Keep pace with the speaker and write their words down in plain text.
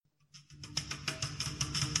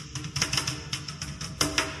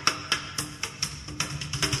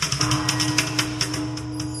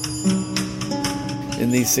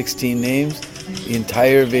in these 16 names, the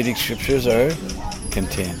entire Vedic scriptures are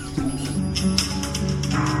contained.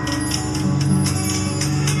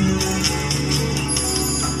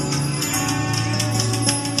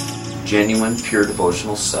 Genuine, pure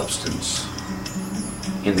devotional substance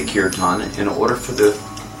in the kirtan in order for the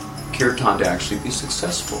kirtan to actually be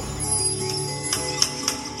successful.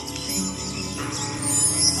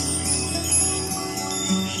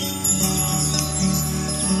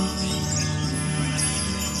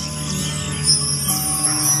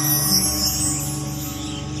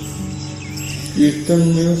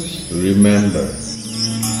 Kirtan means remember.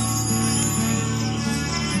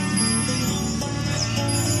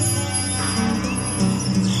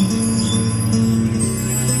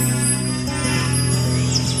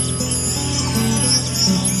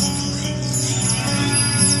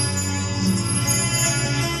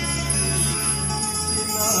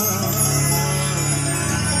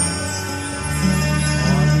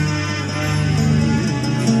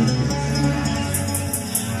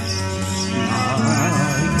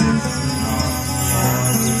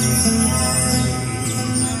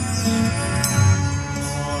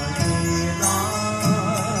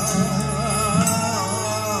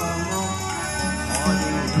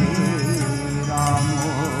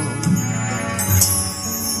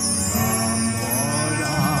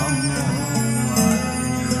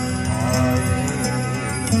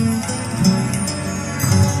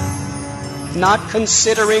 Not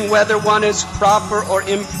considering whether one is proper or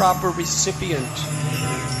improper recipient.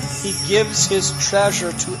 He gives his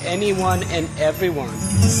treasure to anyone and everyone.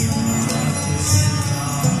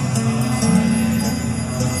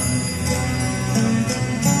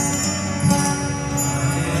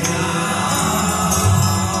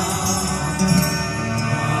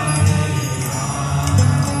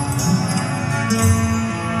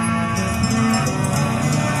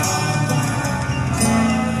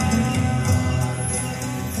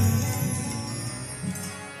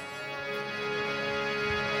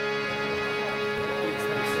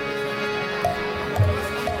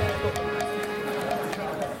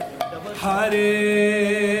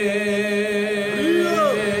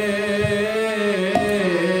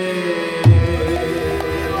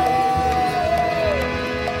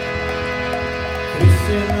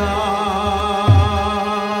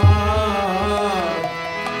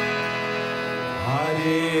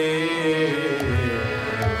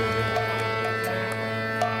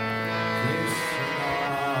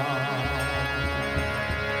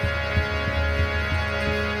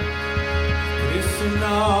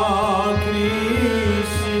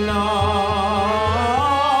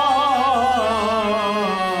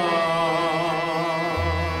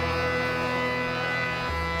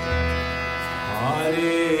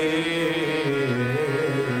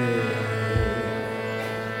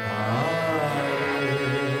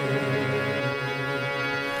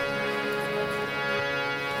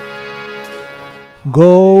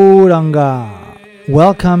 Gauranga.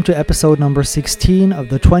 Welcome to episode number 16 of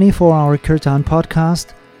the 24-hour Kirtan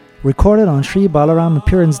podcast, recorded on Sri Balaram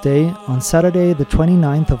Appearance Day on Saturday, the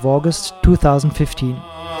 29th of August, 2015.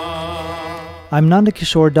 I'm Nanda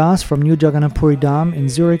Kishore Das from New Jagannath Puri Dham in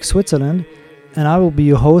Zurich, Switzerland, and I will be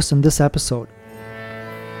your host in this episode.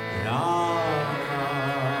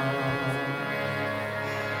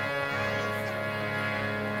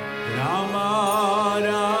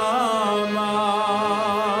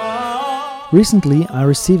 Recently, I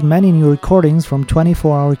received many new recordings from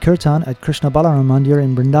 24-hour Kirtan at Krishna Balaram Mandir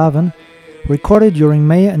in Vrindavan, recorded during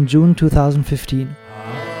May and June 2015.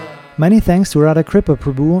 Many thanks to Radha Kripa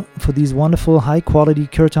Prabhu for these wonderful high-quality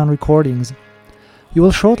Kirtan recordings. You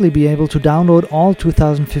will shortly be able to download all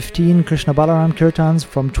 2015 Krishna Balaram Kirtans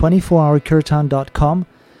from 24hourkirtan.com,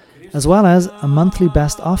 as well as a monthly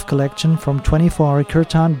best-of collection from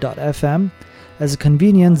 24hourkirtan.fm as a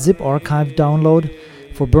convenient zip archive download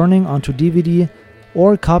for burning onto DVD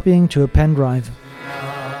or copying to a pen drive.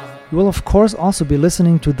 You will of course also be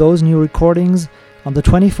listening to those new recordings on the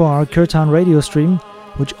 24-hour Kirtan radio stream,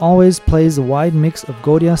 which always plays a wide mix of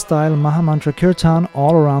Gaudiya-style Mahamantra Kirtan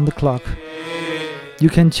all around the clock. You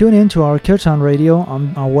can tune in to our Kirtan radio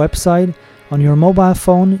on our website, on your mobile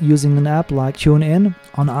phone using an app like TuneIn,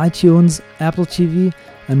 on iTunes, Apple TV,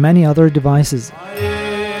 and many other devices.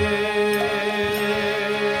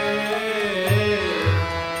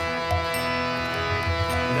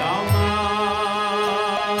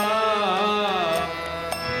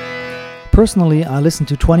 Personally, I listen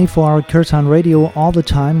to 24-hour Kirtan radio all the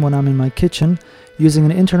time when I'm in my kitchen using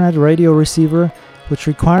an internet radio receiver which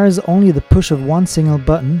requires only the push of one single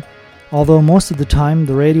button, although most of the time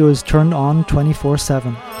the radio is turned on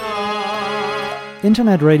 24/7.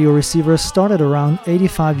 Internet radio receivers start at around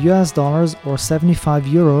 $85 or 75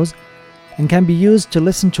 euros and can be used to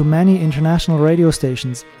listen to many international radio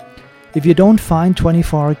stations. If you don't find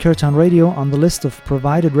 24-hour Kirtan Radio on the list of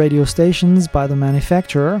provided radio stations by the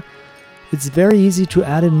manufacturer, it's very easy to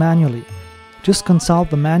add it manually. Just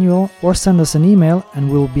consult the manual or send us an email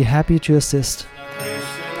and we'll be happy to assist.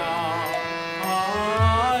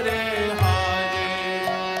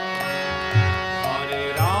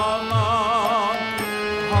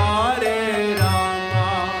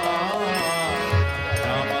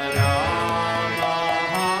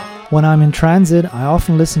 When I'm in transit, I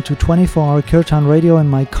often listen to 24-hour Kirtan Radio in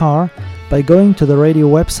my car by going to the radio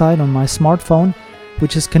website on my smartphone,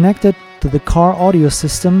 which is connected to the car audio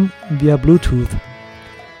system via Bluetooth.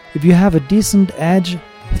 If you have a decent Edge,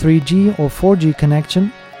 3G or 4G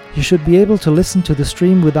connection, you should be able to listen to the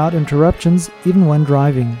stream without interruptions even when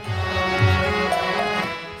driving.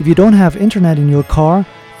 If you don't have internet in your car,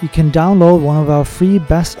 you can download one of our free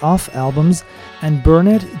best-of albums and burn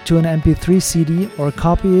it to an MP3 CD or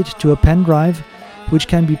copy it to a pen drive, which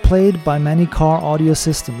can be played by many car audio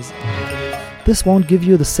systems. This won't give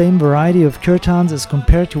you the same variety of kirtans as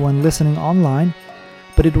compared to when listening online,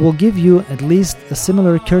 but it will give you at least a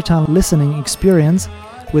similar kirtan listening experience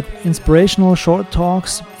with inspirational short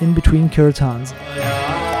talks in between kirtans.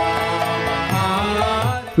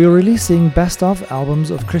 We are releasing best-of albums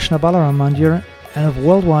of Krishna Balaram Mandir and of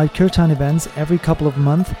worldwide kirtan events every couple of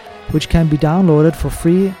months, which can be downloaded for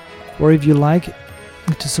free, or if you like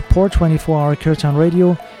to support 24-hour Kirtan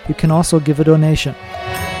Radio, you can also give a donation.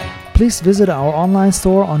 Please visit our online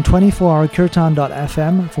store on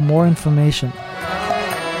 24hourkirtan.fm for more information.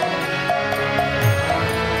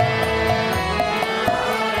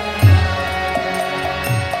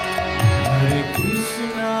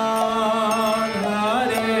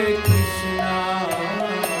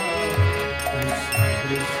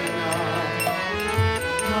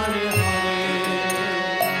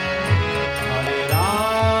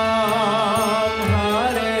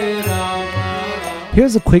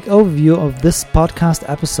 Here's a quick overview of this podcast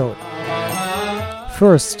episode.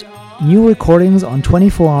 First, new recordings on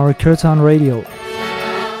 24-hour Kirtan Radio.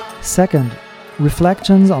 Second,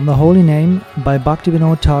 reflections on the Holy Name by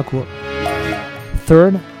Bhaktivinoda Thakura.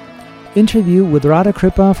 Third, interview with Radha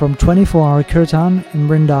Kripa from 24-hour Kirtan in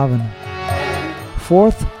Vrindavan.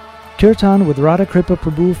 Fourth, Kirtan with Radha Kripa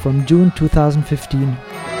Prabhu from June 2015.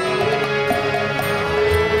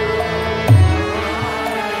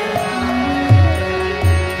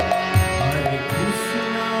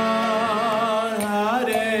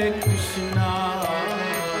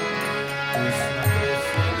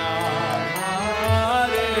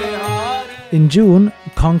 In June,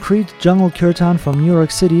 Concrete Jungle Kirtan from New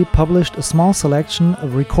York City published a small selection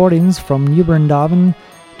of recordings from New Vrindavan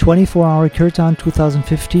 24-hour Kirtan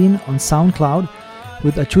 2015 on SoundCloud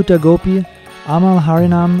with Achyuta Gopi, Amal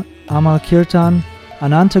Harinam, Amal Kirtan,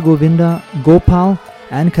 Ananta Govinda, Gopal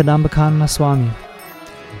and Kadambakanna Swami.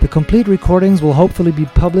 The complete recordings will hopefully be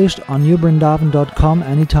published on newbrindavan.com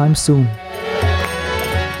anytime soon.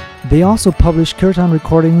 They also published Kirtan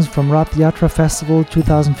recordings from Rath Yatra Festival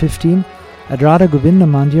 2015 at Radha Govinda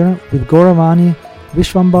Mandir with Gauravani,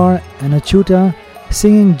 Vishwambar and Achyuta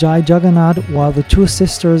singing Jai Jagannath while the two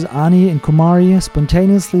sisters Ani and Kumari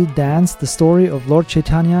spontaneously danced the story of Lord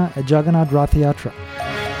Chaitanya at Jagannath Rath Yatra.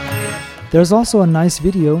 There's also a nice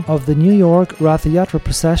video of the New York Rath Yatra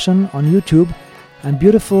procession on YouTube and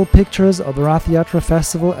beautiful pictures of the Rath Yatra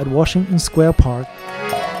Festival at Washington Square Park.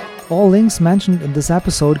 All links mentioned in this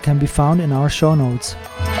episode can be found in our show notes.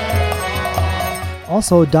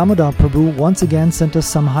 Also, Damodar Prabhu once again sent us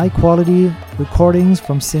some high-quality recordings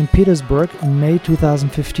from St. Petersburg in May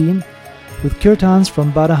 2015 with kirtans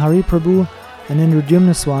from Badahari Prabhu and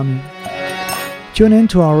Indradyumna Swami. Tune in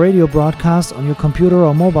to our radio broadcast on your computer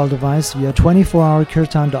or mobile device via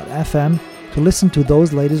 24hourkirtan.fm to listen to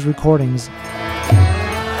those latest recordings.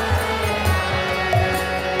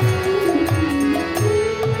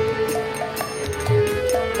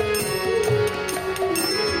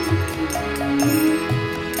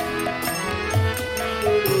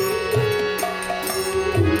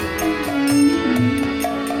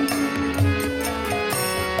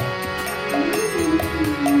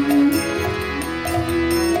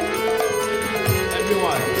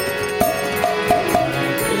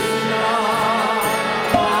 Hare Krishna,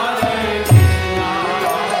 Hare Krishna.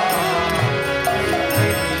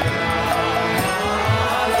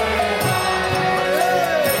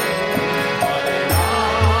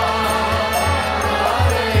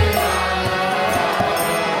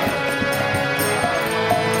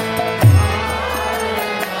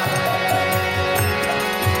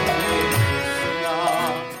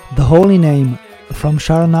 Holy Name, from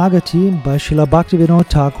Sharanagati by Srila Bhaktivinoda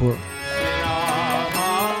Thakura.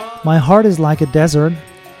 My heart is like a desert,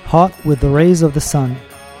 hot with the rays of the sun.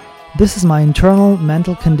 This is my internal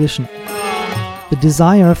mental condition. The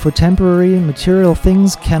desire for temporary material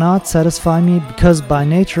things cannot satisfy me because by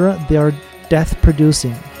nature they are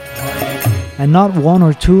death-producing. And not one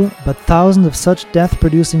or two, but thousands of such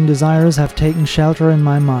death-producing desires have taken shelter in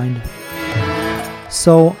my mind.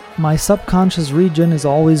 So, my subconscious region is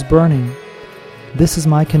always burning. This is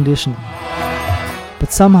my condition.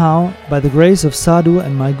 But somehow, by the grace of Sadhu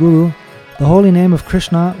and my Guru, the holy name of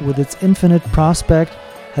Krishna, with its infinite prospect,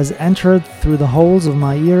 has entered through the holes of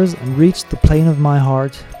my ears and reached the plane of my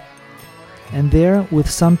heart. And there, with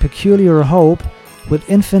some peculiar hope, with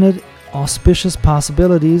infinite auspicious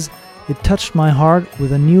possibilities, it touched my heart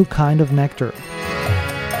with a new kind of nectar.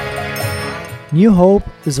 New hope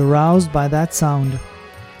is aroused by that sound.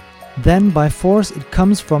 Then by force it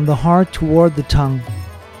comes from the heart toward the tongue.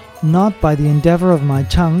 Not by the endeavor of my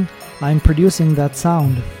tongue I am producing that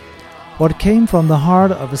sound. What came from the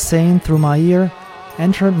heart of a saint through my ear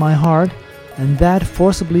entered my heart, and that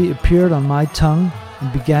forcibly appeared on my tongue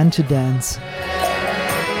and began to dance.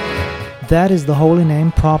 That is the holy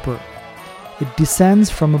name proper. It descends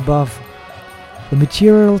from above. The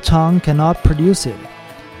material tongue cannot produce it.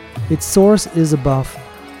 Its source is above.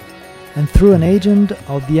 And through an agent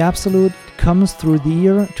of the Absolute, it comes through the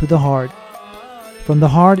ear to the heart. From the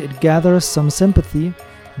heart it gathers some sympathy.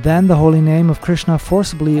 Then the holy name of Krishna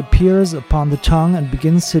forcibly appears upon the tongue and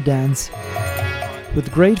begins to dance.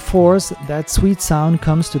 With great force, that sweet sound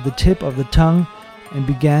comes to the tip of the tongue and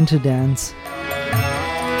began to dance.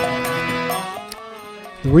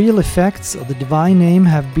 The real effects of the divine name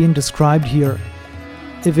have been described here.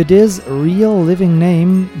 If it is a real living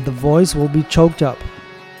name, the voice will be choked up.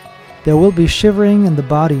 There will be shivering in the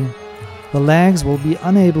body. The legs will be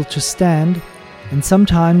unable to stand, and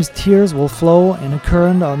sometimes tears will flow in a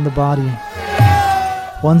current on the body.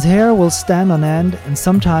 One's hair will stand on end, and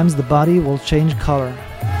sometimes the body will change color.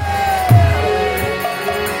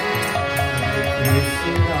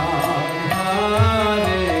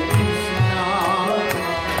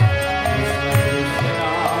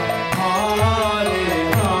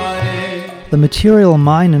 The material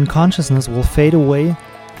mind and consciousness will fade away,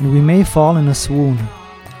 and we may fall in a swoon.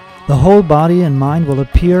 The whole body and mind will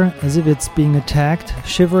appear as if it's being attacked,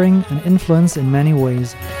 shivering and influenced in many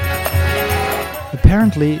ways.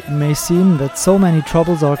 Apparently, it may seem that so many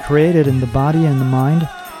troubles are created in the body and the mind,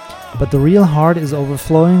 but the real heart is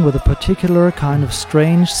overflowing with a particular kind of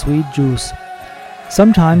strange, sweet juice.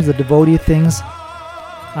 Sometimes the devotee thinks,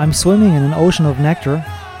 I'm swimming in an ocean of nectar.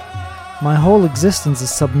 My whole existence is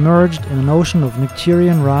submerged in an ocean of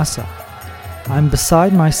nectarian rasa. I'm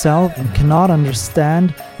beside myself and cannot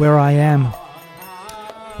understand where I am.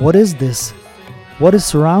 What is this? What is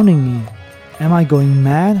surrounding me? Am I going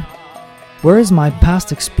mad? Where is my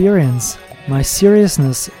past experience, my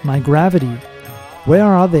seriousness, my gravity? Where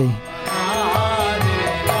are they?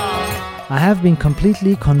 I have been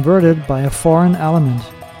completely converted by a foreign element.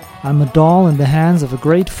 I'm a doll in the hands of a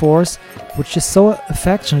great force which is so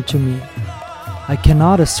affectionate to me. I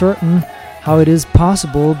cannot ascertain how it is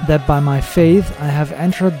possible that by my faith I have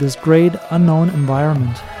entered this great unknown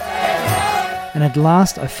environment. And at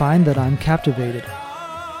last I find that I am captivated.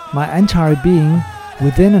 My entire being,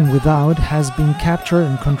 within and without, has been captured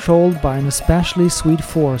and controlled by an especially sweet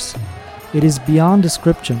force. It is beyond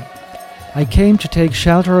description. I came to take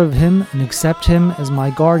shelter of him and accept him as my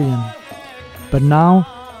guardian. But now,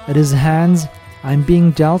 at his hands, I am being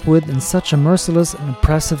dealt with in such a merciless and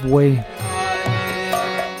oppressive way.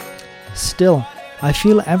 Still, I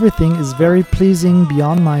feel everything is very pleasing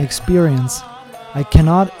beyond my experience. I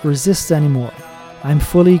cannot resist anymore. I am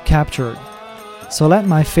fully captured. So let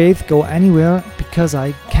my faith go anywhere because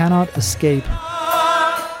I cannot escape.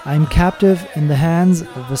 I am captive in the hands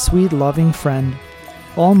of a sweet loving friend.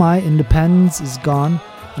 All my independence is gone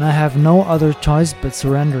and I have no other choice but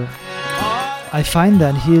surrender. I find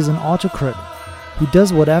that he is an autocrat. He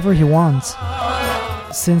does whatever he wants.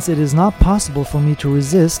 Since it is not possible for me to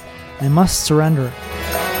resist, I must surrender.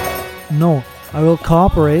 No, I will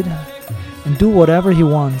cooperate and do whatever he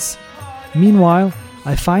wants. Meanwhile,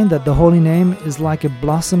 I find that the holy name is like a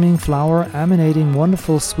blossoming flower emanating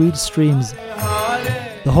wonderful sweet streams.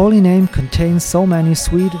 The holy name contains so many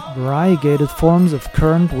sweet, variegated forms of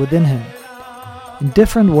current within him. In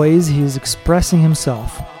different ways he is expressing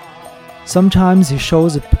himself. Sometimes he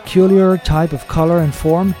shows a peculiar type of color and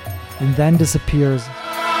form and then disappears.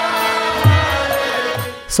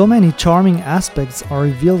 So many charming aspects are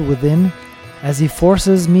revealed within as he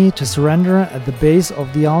forces me to surrender at the base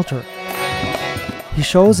of the altar. He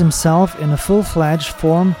shows himself in a full-fledged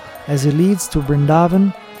form as he leads to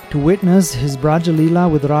Vrindavan to witness his Braja Leela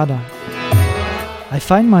with Radha. I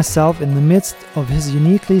find myself in the midst of his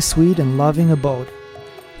uniquely sweet and loving abode.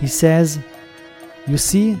 He says, "You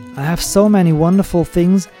see, I have so many wonderful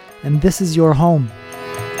things, and this is your home.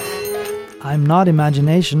 I am not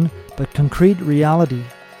imagination, but concrete reality.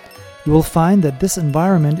 You will find that this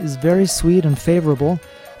environment is very sweet and favorable,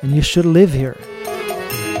 and you should live here."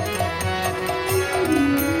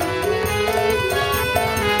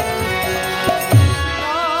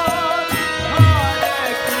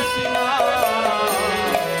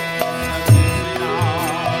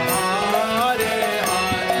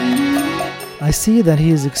 I see that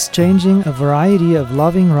he is exchanging a variety of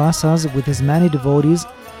loving rasas with his many devotees,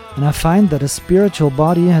 and I find that a spiritual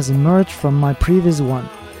body has emerged from my previous one,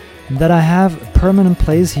 and that I have a permanent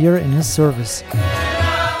place here in his service.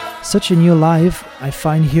 Such a new life, I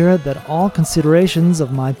find here that all considerations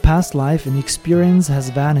of my past life and experience has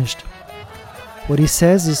vanished. What he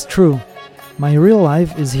says is true. My real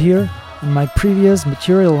life is here, and my previous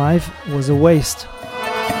material life was a waste.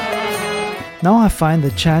 Now I find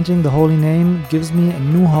that chanting the holy name gives me a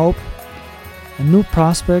new hope, a new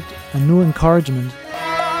prospect, a new encouragement.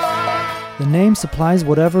 The name supplies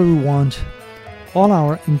whatever we want. All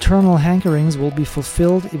our internal hankerings will be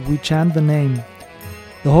fulfilled if we chant the name.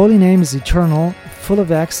 The holy name is eternal, full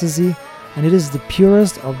of ecstasy, and it is the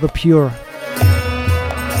purest of the pure.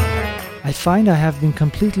 I find I have been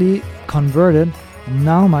completely converted, and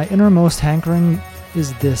now my innermost hankering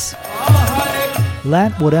is this: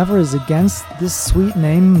 let whatever is against this sweet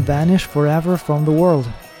name vanish forever from the world.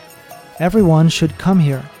 Everyone should come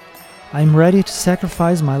here. I am ready to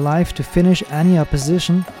sacrifice my life to finish any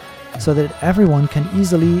opposition, so that everyone can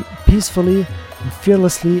easily, peacefully, and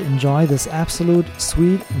fearlessly enjoy this absolute,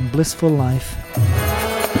 sweet, and blissful life.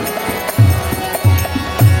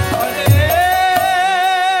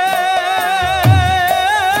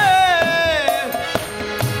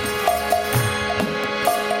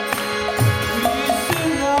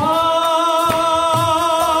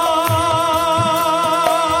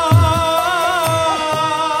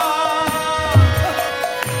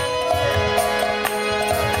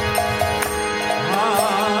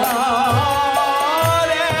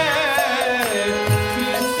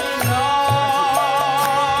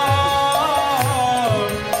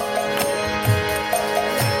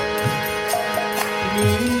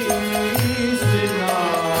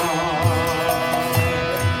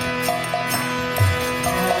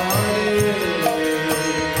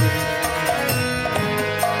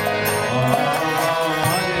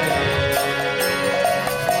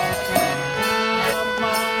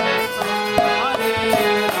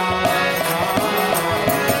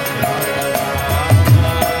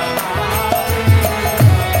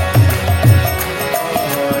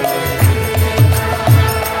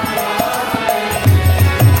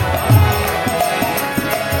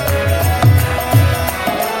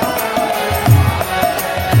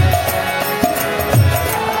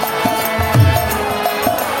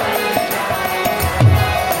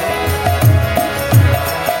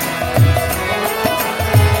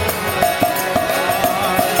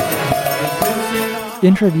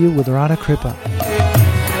 Interview with Radha Kripa.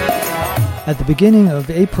 At the beginning of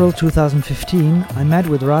April 2015, I met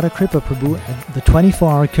with Radha Kripa Prabhu at the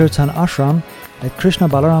 24-hour Kirtan ashram at Krishna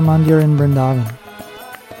Balaram Mandir in Vrindavan.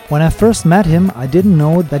 When I first met him, I didn't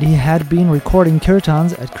know that he had been recording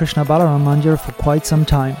Kirtans at Krishna Balaram Mandir for quite some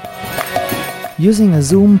time. Using a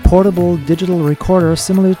Zoom portable digital recorder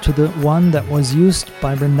similar to the one that was used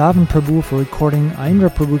by Vrindavan Prabhu for recording Aindra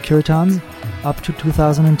Prabhu Kirtans up to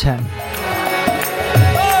 2010.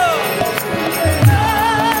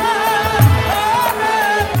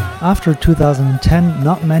 After 2010,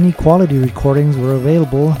 not many quality recordings were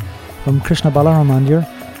available from Krishna Balaram Mandir,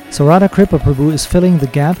 so Radha Kripa Prabhu is filling the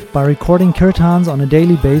gap by recording kirtans on a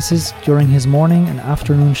daily basis during his morning and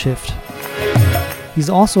afternoon shift. He's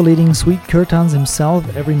also leading sweet kirtans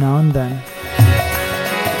himself every now and then.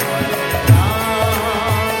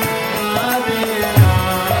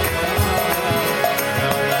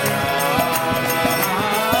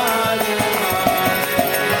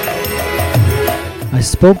 I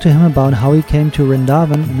spoke to him about how he came to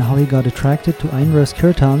Vrindavan and how he got attracted to Aindra's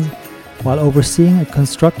kirtans while overseeing a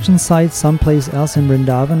construction site someplace else in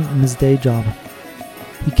Vrindavan in his day job.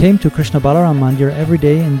 He came to Krishna Balaram Mandir every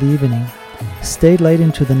day in the evening, stayed late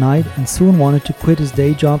into the night, and soon wanted to quit his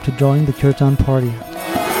day job to join the kirtan party.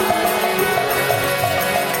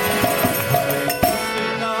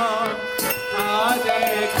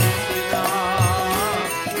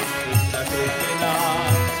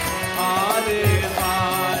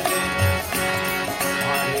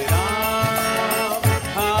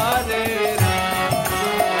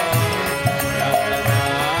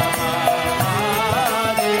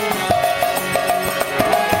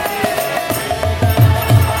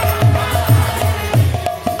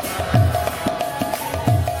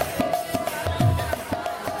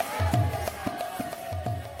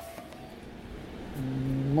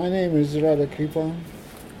 My name is Radha Kripa.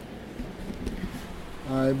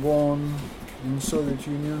 I born in Soviet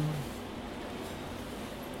Union,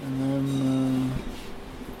 and I'm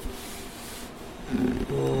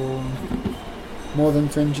for more than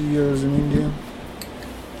 20 years in India,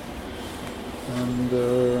 and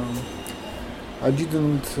I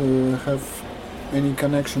didn't have any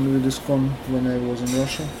connection with ISKCON when I was in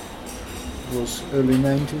Russia. It was early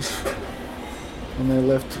 90s when I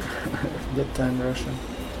left that time Russia.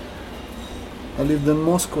 I lived in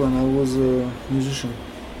Moscow and I was a musician.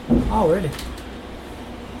 Oh, really?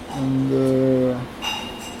 And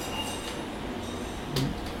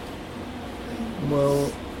well,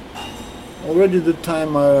 already at the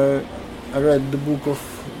time I read the book of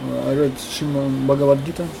I read Srimad Bhagavad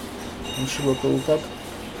Gita and Srila Prabhupada,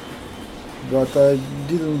 but I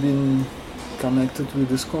didn't been connected with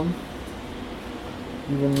ISKCON.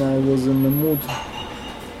 Even I was in the mood.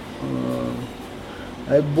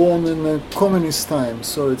 I born in a communist time,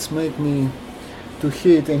 so it's made me to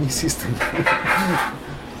hate any system.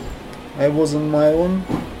 I was on my own,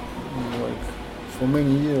 like for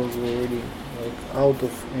many years already, like out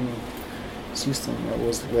of any system. I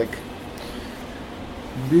was like,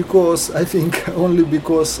 because I think only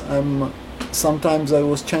because sometimes I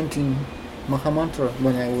was chanting Mahamantra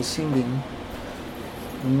when I was singing.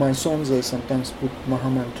 In my songs I sometimes put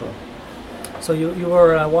Mahamantra. So you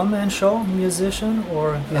were a one-man show musician,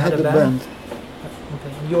 or you I had a band.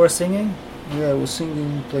 Okay. You were singing? Yeah, I was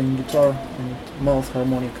singing, playing guitar and mouth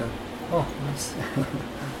harmonica. Oh, nice.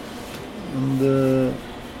 And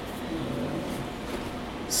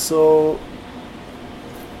so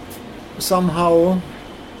somehow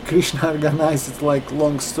Krishna organized, it's like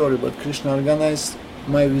long story, but Krishna organized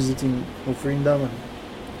my visiting of Vrindavan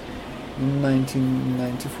in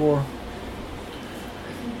 1994.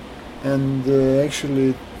 And actually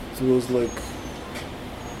it was like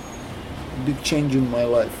a big change in my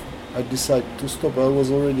life. I decided to stop. I was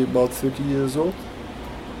already about 30 years old.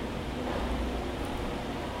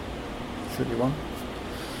 31.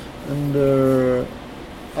 And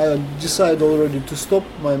I decided already to stop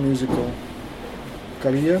my musical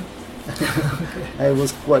career. I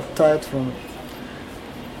was quite tired from it.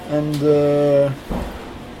 And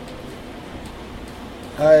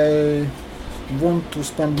I want to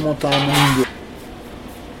spend more time in India.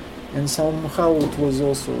 And somehow it was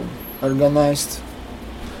also organized.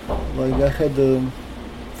 Like I had the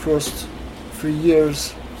first 3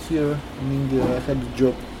 years here in India, I had a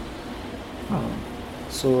job.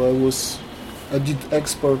 So I did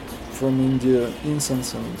export from India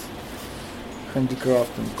incense and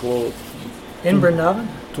handicraft and clothes. In Vrindavan?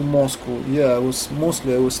 To Moscow. Yeah, I was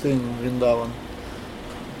staying in Vrindavan.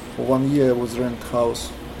 For 1 year I was rent house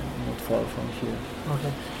not far from here.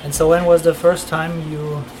 Okay. And so when was the first time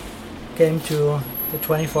you came to the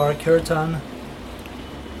 24-hour Kirtan?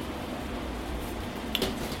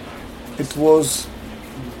 It was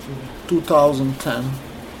 2010.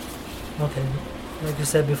 Okay. Like you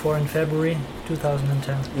said before, in February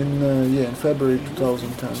 2010. In February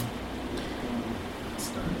 2010.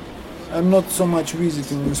 I'm not so much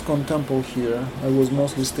visiting ISKCON temple here. I was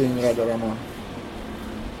mostly staying in Radharama.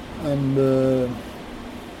 And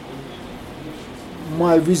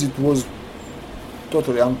my visit was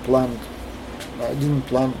totally unplanned. I didn't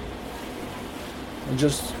plan. I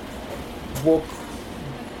just walked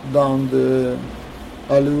down the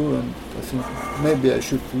alley and I think maybe I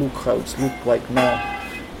should look how it's looked like now.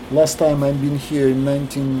 Last time I've been here in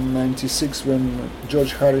 1996 when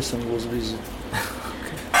George Harrison was visiting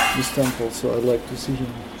this temple, so I'd like to see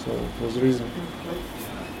him. So it was the reason.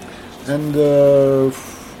 And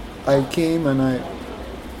I came and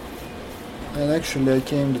actually I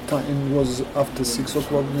came, the time it was after 6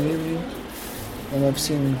 o'clock in the evening, and I've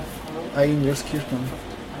seen Aindra's Kirtan.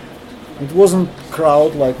 It wasn't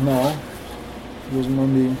crowd like now. It was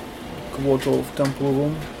maybe quarter of temple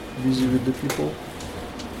room, busy with the people.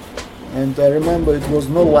 And I remember it was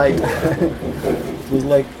no light. It was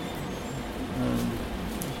like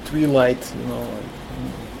twilight, like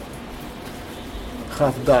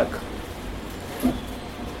half dark.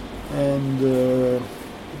 And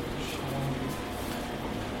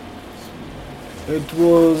it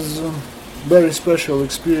was a very special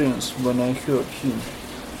experience when I heard him.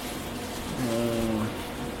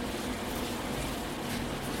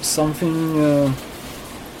 Something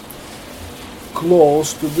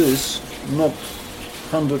close to this, not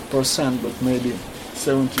 100%, but maybe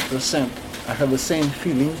 70%. I have the same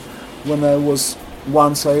feeling when I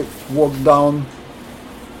walked down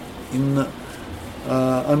in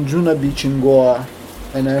Anjuna beach in Goa,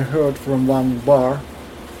 and I heard from one bar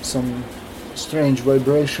some strange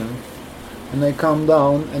vibration, and I come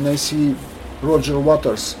down and I see Roger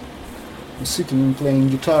Waters sitting and playing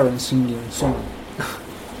guitar and singing a song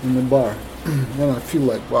in the bar. And I feel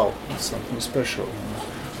like, wow, it's something special.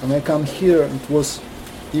 When I come here, it was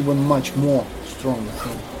even much more strong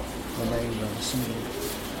thing when I even singing.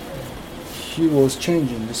 He was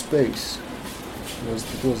changing the space.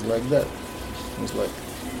 It was like that. It was like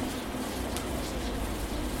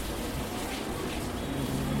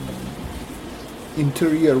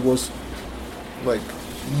interior was like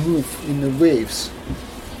move in the waves,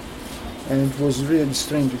 and it was really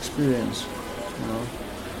strange experience, you know.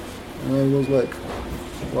 And I was like,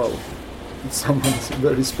 wow, it's someone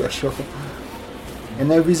very special.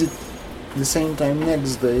 And I visit the same time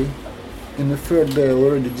next day. In the third day I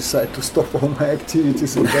already decided to stop all my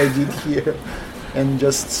activities that I did here and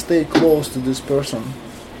just stay close to this person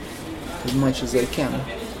as much as I can.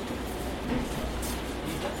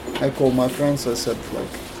 I called my friends, I said like,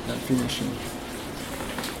 I'm finishing.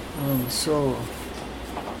 And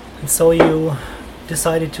so you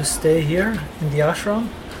decided to stay here in the ashram?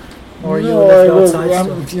 Or you no, left outside?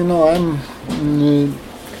 I'm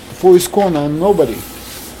for ISKCON I'm nobody.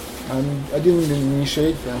 I didn't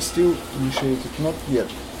initiate, I'm still initiated, not yet.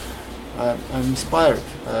 I'm inspired.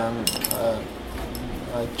 I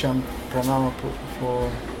chant pranama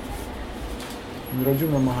for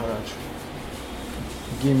Rajuna Maharaj.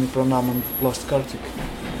 He gave me pranama last Kartik.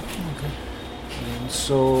 Okay. And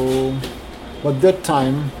so, but that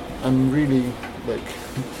time I'm really like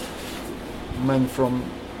man from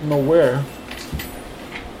nowhere,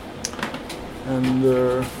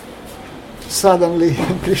 and suddenly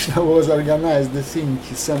Krishna was organized the thing.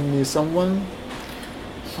 He sent me someone.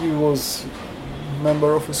 He was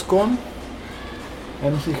member of ISKCON,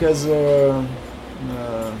 and he has a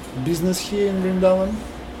business here in Vrindavan,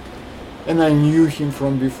 and I knew him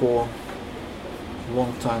from before,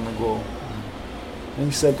 long time ago. And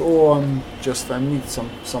he said, "Oh, I need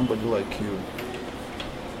somebody like you.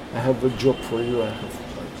 I have a job for you.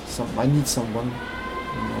 I need someone,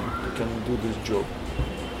 who can do this job."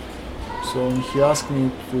 So he asked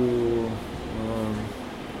me to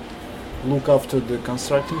look after the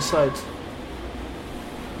constructing site,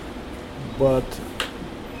 but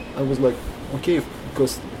I was like, okay,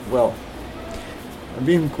 because I've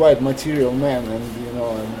been quite material man, and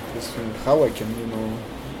I'm just thinking how I can,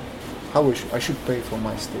 how I should pay for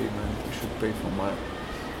my statement. I should pay for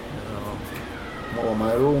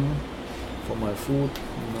my room, for my food,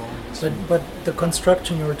 But the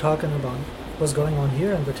construction you were talking about was going on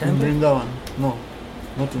here in the temple? In Vrindavan, no,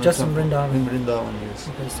 not in Just the temple. in Vrindavan? In Vrindavan, yes.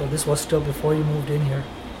 Okay, so this was still before you moved in here?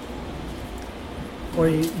 Or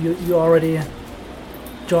you already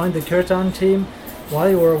joined the Kirtan team while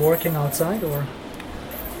you were working outside, or?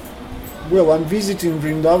 Well, I'm visiting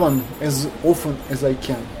Vrindavan as often as I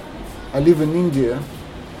can. I live in India.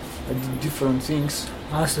 I did different things.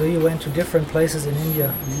 So you went to different places in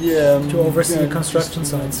India to oversee construction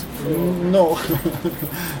sites? No,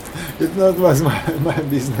 it not was my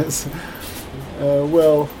business.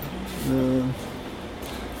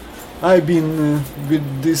 I've been with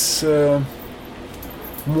this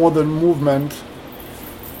modern movement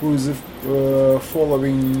who is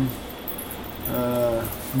following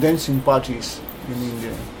dancing parties in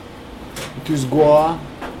India. It is Goa,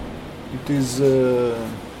 it is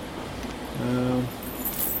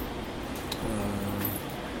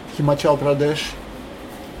Himachal Pradesh,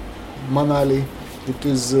 Manali, it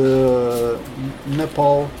is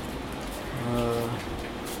Nepal,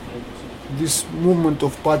 this movement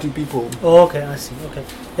of party people. Oh, okay, I see. Okay,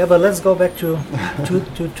 yeah, but let's go back to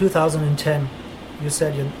 2010. You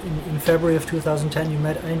said in February of 2010 you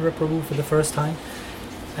met Indra Prabhu for the first time,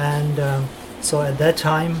 and so at that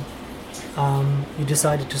time you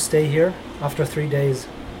decided to stay here after 3 days.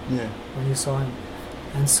 Yeah. When you saw him,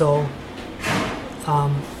 and so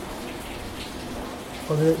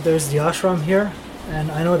there's the ashram here,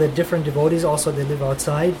 and I know that different devotees also they live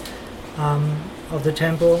outside of the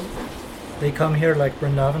temple. They come here like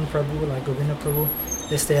Vrindavan Prabhu, like Govinda Prabhu.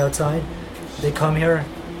 They stay outside. They come here,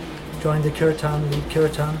 join the Kirtan, lead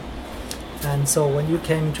Kirtan. And so when you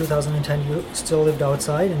came in 2010, you still lived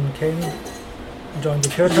outside and came and joined the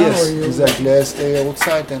Kirtan? Yes, or you exactly. I stay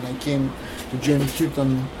outside and I came to join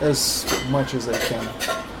Kirtan as much as I can.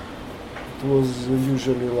 It was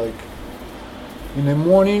usually like in the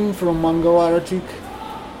morning from Mangalaratik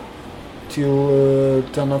till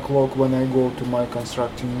 10 o'clock when I go to my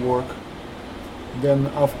constructing work. Then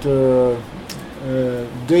after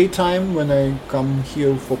daytime when I come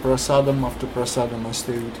here for prasadam, after prasadam I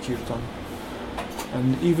stay with Kirtan.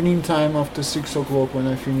 And evening time after 6 o'clock when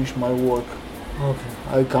I finish my work, okay.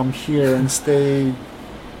 I come here and stay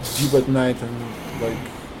deep at night and like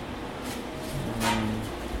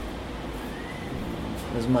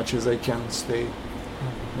as much as I can stay.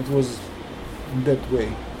 It was that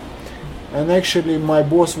way. And actually my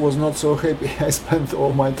boss was not so happy. I spent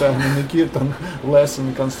all my time in the Kirtan, less in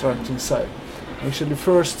the constructing side. Actually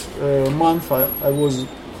first month I was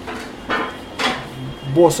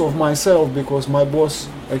boss of myself, because my boss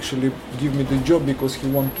actually gave me the job because he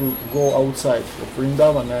wanted to go outside of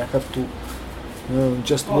Vrindavan. I have to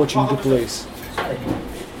just watching the place,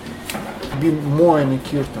 be more in the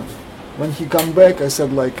Kirtan. When he come back, I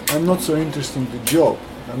said like, I'm not so interested in the job.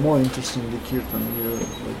 I'm more interested in the Kirtan. You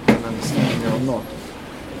like, can understand me or not?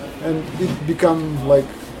 And it become like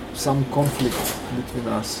some conflict between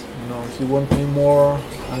us. You know, he want me more.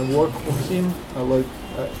 I work for him.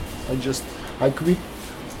 I quit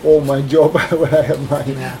all my job where I have my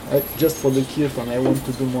just for the Kirtan. I want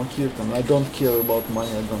to do more Kirtan. I don't care about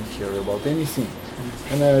money. I don't care about anything.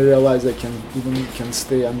 And I realize I can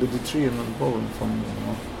stay under the tree and not problem for me. You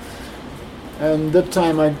know. And that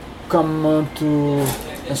time I come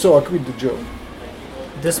so I quit the job.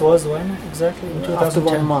 This was when exactly? In 2010? After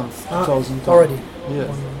 1 month, 2010. Already?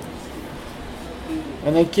 Yeah.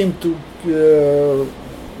 And I came to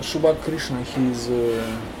Shubha Krishna, his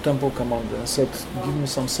temple commander, and said, give me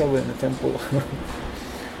some seva in the temple.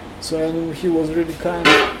 So and he was really kind,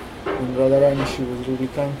 and Radharani, she was really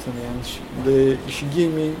kind to me, and he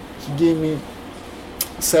gave me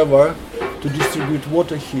seva to distribute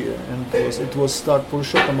water here, and it was start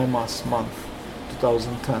Purushottama month,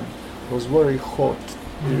 2010. It was very hot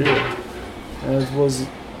period, and it was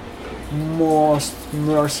most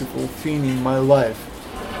merciful thing in my life.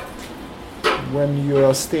 When you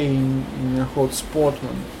are staying in a hot spot,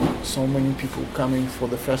 when so many people coming for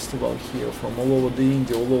the festival here from all over the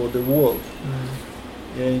India, all over the world,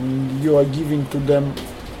 and you are giving to them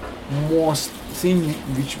most thing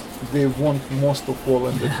which they want most of all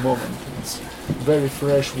at that moment. It's very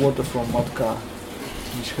fresh water from matka,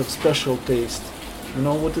 which have special taste. You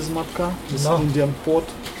know what is matka? It's Indian pot,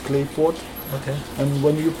 clay pot. Okay. And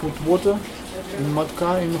when you put water in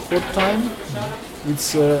matka in hot time,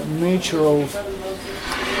 it's a natural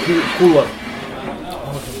cooler.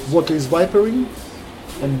 Okay. Water is vaporing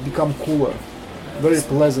and become cooler. Very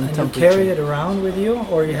pleasant and temperature. You carry it around with you,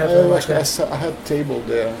 or you have I had table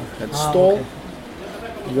there, had stall. Okay.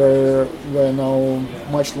 Where now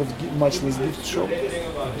much less gift shop.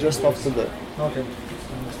 Just after that. Okay.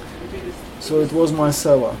 So it was my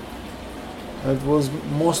seva. It was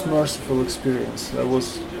most merciful experience. I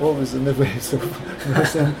was always in the waves of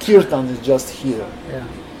and Kirtan is just here. Yeah.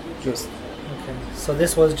 Just. Okay. So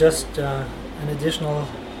this was just an additional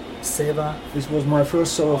seva. This was my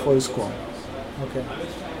first seva for ISKCON. Okay.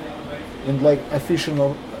 And like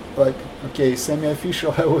official, like okay,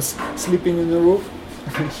 semi-official. I was sleeping in the roof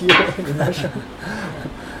here in Russia.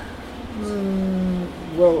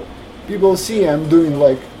 Well, people see I'm doing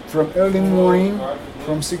like from early morning.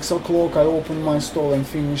 From 6 o'clock I opened my stall and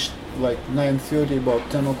finished like 9:30, about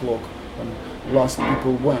 10 o'clock when last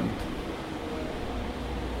people went.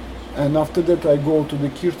 And after that I go to the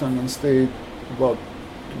Kirtan and stay about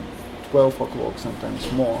 12 o'clock,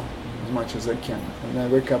 sometimes more, as much as I can. And I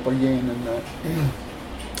wake up again and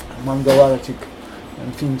Mangalarati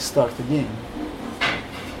and things start again.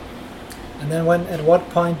 And then at what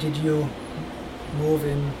point did you move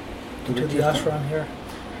into the ashram here?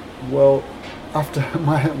 Well, after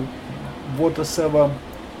my water seva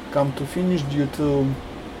came to finish due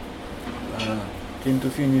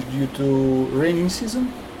to raining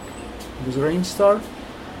season, because rain start.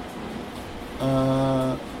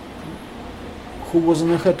 Who was in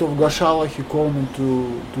the head of Goshala, he called me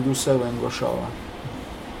to do seva in Goshala.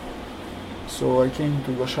 So I came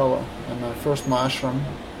to Goshala, and first my ashram,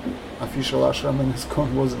 official ashram in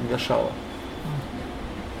ISKCON was in Goshala.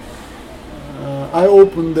 I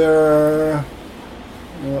opened their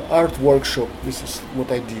art workshop. This is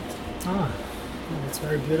what I did. It's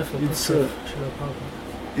very beautiful.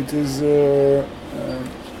 It is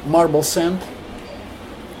marble sand.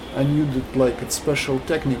 I knew that like it's special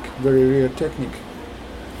technique, very rare technique,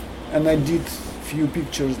 and I did few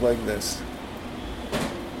pictures like this.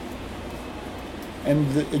 And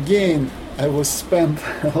again, I was spent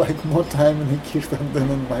like more time in the Kirtan than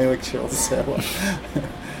in my actual seva.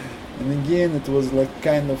 And again, it was like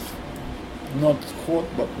kind of not hot,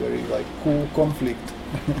 but very like cool conflict.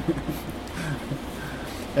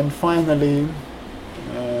 And finally,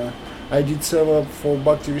 I did seva for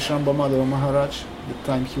Bhaktivinoda Madhava Maharaj. At the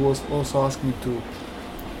time, he was also asked me to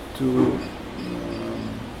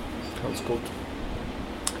how it's called,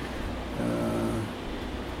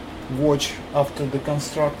 watch after the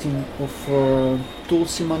constructing of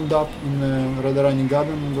Tulsi Mandap in Radharani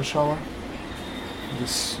Garden in Goshala.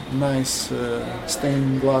 This nice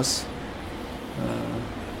stained glass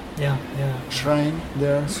shrine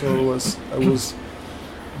there. So I was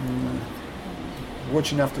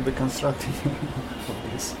watching after the constructing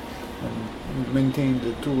of this and maintain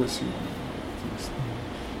the Tulsi,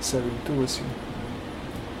 serving Tulsi.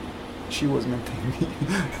 She was maintaining,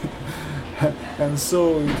 and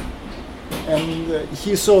so, and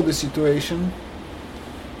he saw the situation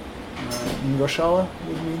in Goshala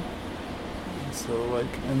with me. So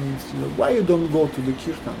like, and he's like, why you don't go to the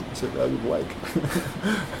kirtan? I said, I would like.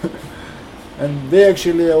 And they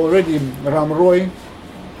actually already, Ram Roy,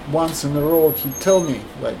 once in a row, he tell me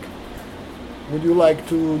like, would you like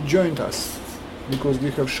to join us? Because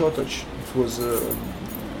we have shortage. It was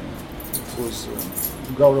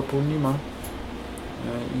Gaura Purnima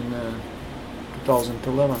in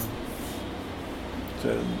 2011. So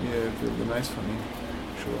yeah, it will be nice for me,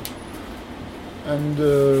 sure. And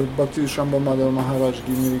Bhakti Shambha Madhava Maharaj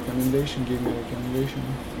gave me recommendation,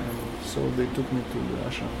 and so they took me to the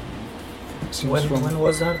ashram. When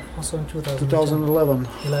was that? Also in 2011.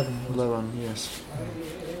 11, yes.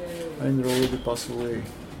 Indra already passed away.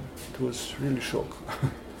 It was really shock.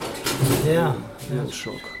 Yeah. Real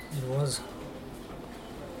shock. It was.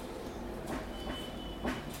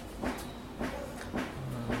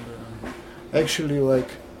 And, actually, like,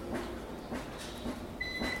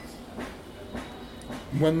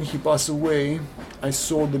 when he passed away, I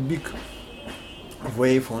saw the big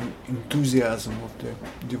wave on enthusiasm of the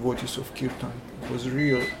devotees of Kirtan. It was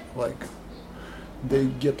real, like, they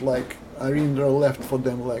get like, Arindra left for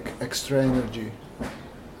them like extra energy.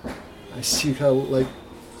 I see how, like,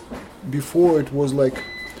 before it was like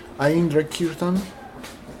Arindra Kirtan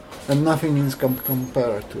and nothing is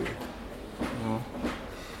compared to it. You know?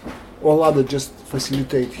 All other just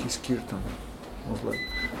facilitate his Kirtan. It was like,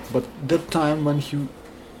 but that time when he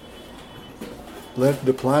left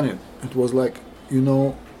the planet, it was like, you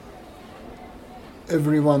know,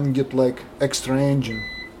 everyone get like extra engine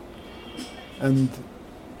and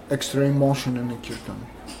extra emotion in the Kirtan.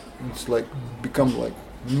 It's like become like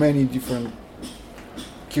many different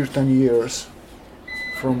Kirtan years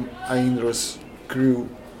from Aindra's crew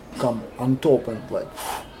come on top and like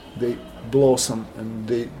they blossom and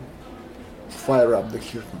they fire up the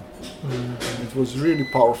Kirtan. Mm-hmm. It was really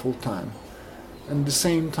powerful time. And at the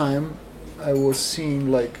same time I was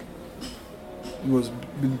seeing like, it was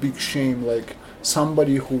a big shame, like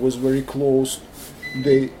somebody who was very close,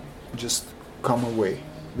 they just come away,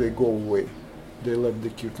 they go away, they left the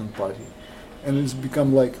Kirtan party. And it's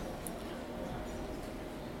become like,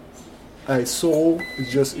 I saw,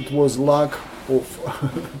 it was lack of,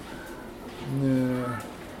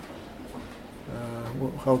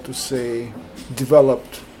 how to say,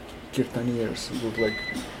 developed Kirtaniers. It was like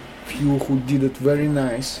few who did it very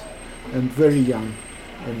nice and very young,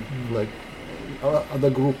 and like other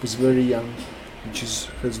group is very young, which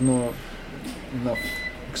has no enough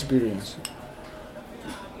experience.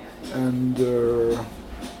 And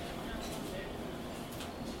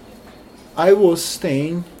I was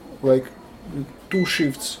staying like 2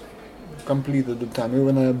 shifts complete at the time,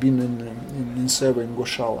 even I have been in Seva in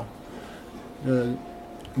Goshala.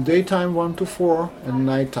 Daytime 1 to 4 and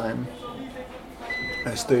nighttime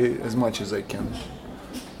I stay as much as I can.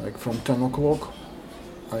 Like from 10 o'clock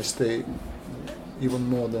I stay even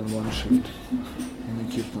more than 1 shift in the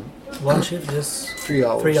Kirtan. 1 shift is 3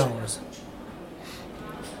 hours. 3 hours.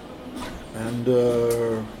 And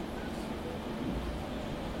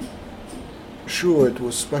sure, it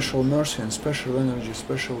was special mercy and special energy,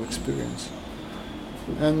 special experience.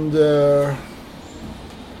 And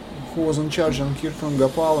who was in charge on Kirtan,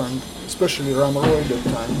 Gopal, and especially Ram Roy at that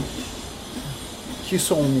time, he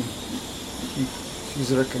saw me,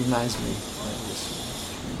 he's recognized me.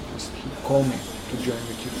 He called me to join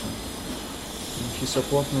the Kirtan. And he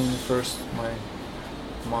supported me in the first my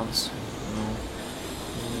months, you know,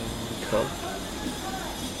 with help.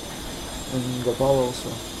 And Gopal also,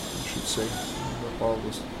 I should say. Gopal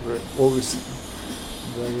was always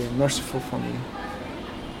very merciful for me,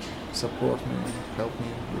 support me, help me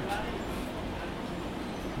with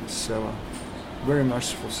Seva. Very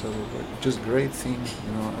merciful Seva, but just great thing,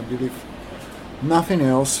 you know. I believe nothing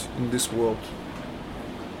else in this world,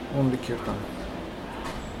 only Kirtan.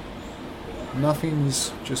 Nothing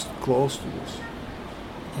is just close to this.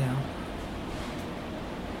 Yeah.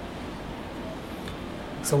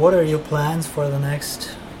 So what are your plans for the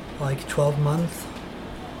next, like 12 months,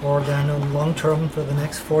 or then long term for the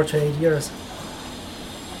next 4 to 8 years?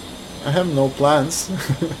 I have no plans.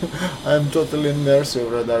 I am totally in mercy of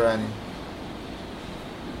Radharani.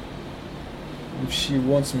 If she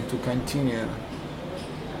wants me to continue,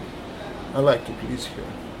 I like to please her.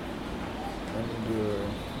 And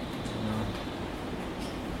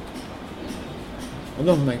I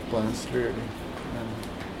don't make plans really.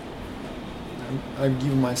 And I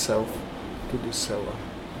give myself to this seva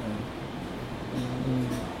in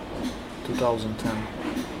 2010.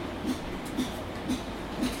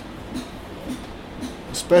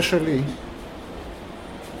 Especially,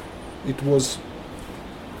 it was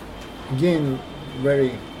again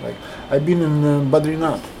very like I've been in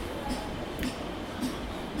Badrinath,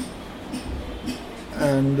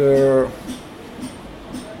 and it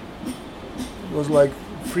was like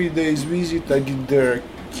 3 days visit. I did their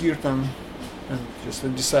kirtan, and just I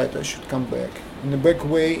decided I should come back. In the back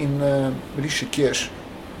way in Rishikesh,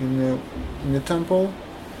 in the temple.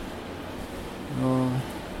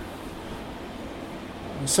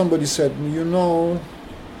 Somebody said,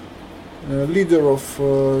 leader of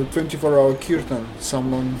 24-hour kirtan,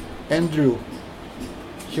 someone, Andrew,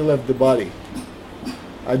 he left the body.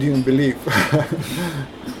 I didn't believe,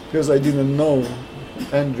 because I didn't know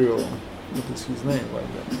Andrew, what is his name like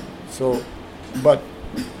that. So, but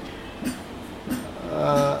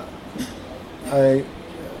I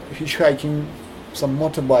hitchhiking some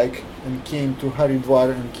motorbike and came to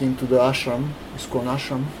Haridwar and came to the ashram, ISKCON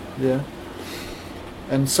ashram there.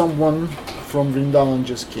 And someone from Vrindavan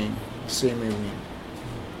just came the same evening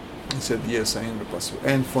and said, yes, I am Pasu.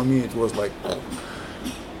 And for me it was like,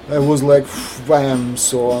 I was like, why I'm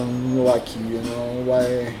so unlucky,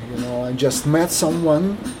 why, I just met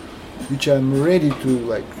someone which I'm ready to,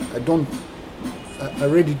 like,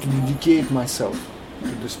 I'm ready to dedicate myself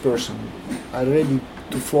to this person. I'm ready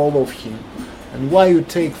to follow him. And why you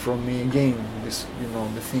take from me again this,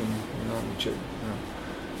 the thing, which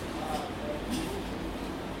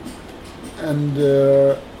and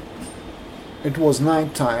it was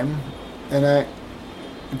night time, and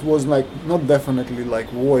it was like not definitely like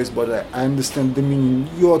voice, but I understand the meaning.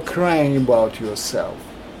 You are crying about yourself.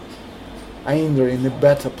 I enter in a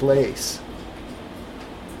better place.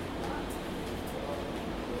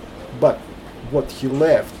 But what he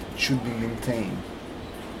left should be maintained.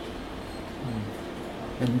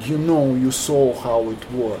 And you saw how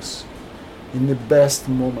it was in the best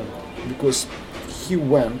moment, because he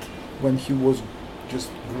went when he was just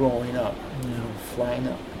growing up, flying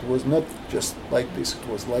up. It was not just like this, it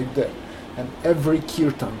was like that. And every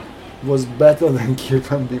kirtan was better than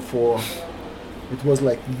kirtan before. It was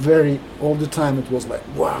like all the time it was like,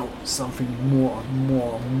 wow, something more.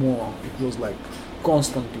 It was like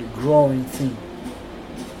constantly growing thing.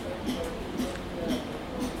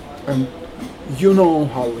 And you know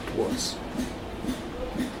how it was.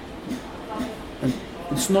 And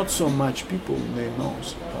it's not so much people they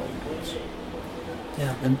knows how it was.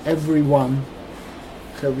 Yeah. And everyone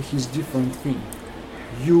have his different thing.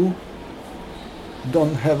 You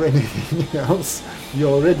don't have anything else.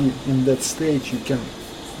 You're already in that stage. You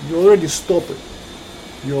already stop it.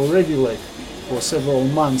 You already like for several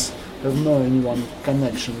months have no anyone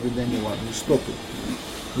connection with anyone. You stop it.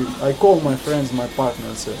 I call my friends, my partner,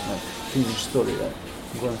 and say, finish story. I'm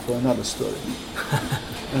going for another story.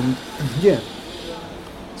 And yeah,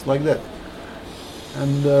 it's like that.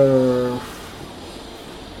 And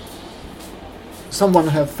someone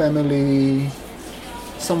have family,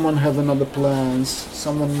 someone have another plans,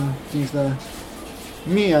 someone thinks that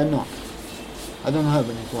me, I not. I don't have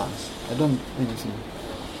any plans. I don't anything.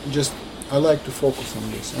 Just I like to focus on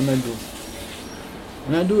this, and I do.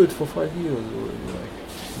 And I do it for 5 years already, like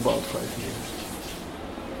about 5 years,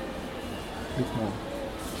 a bit more.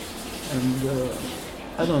 And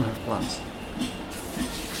I don't have plans.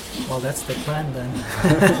 Well, that's the plan then.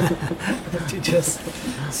 To just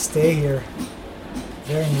stay here.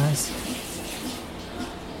 Very nice.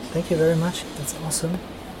 Thank you very much. That's awesome.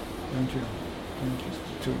 Thank you. Thank you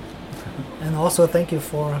too. And also thank you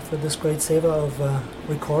for this great seva of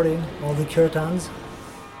recording all the kirtans.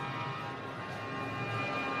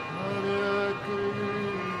 Hare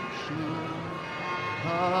Krishna,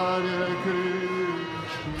 Hare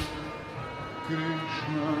Krishna,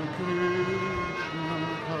 Krishna Krishna,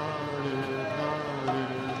 Hare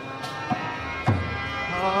Hare,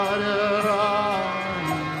 Hare Rama,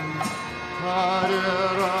 Hare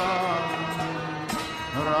Rama,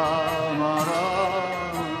 Rama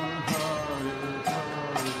Rama, Hare Hare.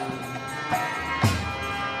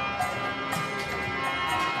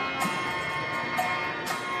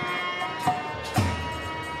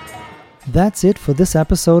 That's it for this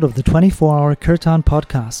episode of the 24-Hour Kirtan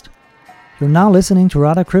podcast. You're now listening to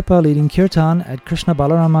Radha Kripa leading Kirtan at Krishna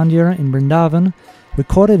Balaram Mandir in Vrindavan,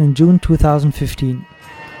 recorded in June 2015.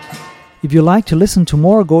 If you like to listen to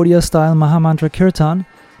more Gaudiya-style Mahamantra Kirtan,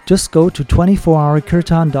 just go to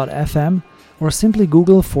 24hourkirtan.fm or simply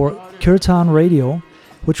Google for Kirtan Radio,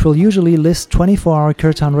 which will usually list 24-hour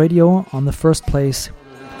Kirtan Radio on the first place.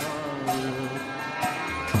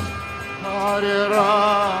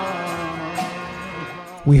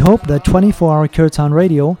 We hope that 24-hour Kirtan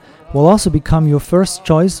Radio will also become your first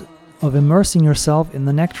choice of immersing yourself in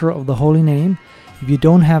the nectar of the holy name if you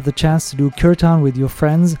don't have the chance to do Kirtan with your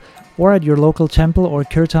friends or at your local temple or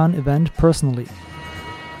Kirtan event personally.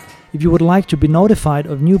 If you would like to be notified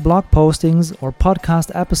of new blog postings or podcast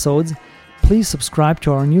episodes, please subscribe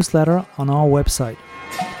to our newsletter on our website.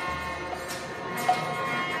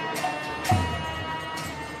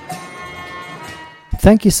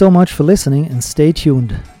 Thank you so much for listening and stay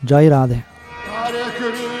tuned. Jai Radhe. Hare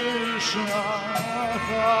Krishna,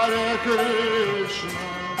 Hare Krishna,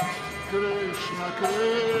 Krishna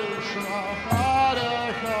Krishna,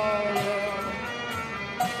 Hare Hare,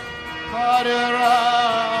 Hare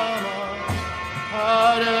Rama,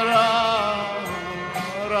 Hare Rama,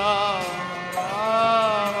 Rama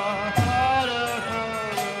Rama, Hare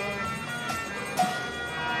Hare.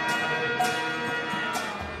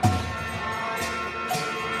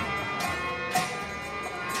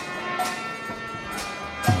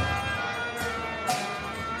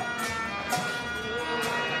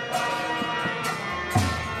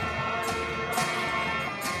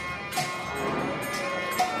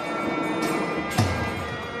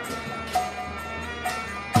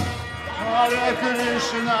 Hare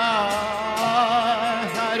Krishna,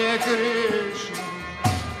 Hare Krishna,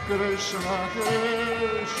 Krishna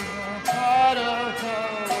Krishna, Hare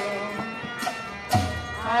Hare,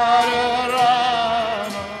 Hare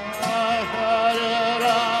Rama, Hare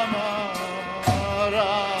Rama,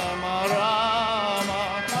 Rama Rama,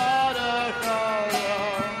 Hare Hare.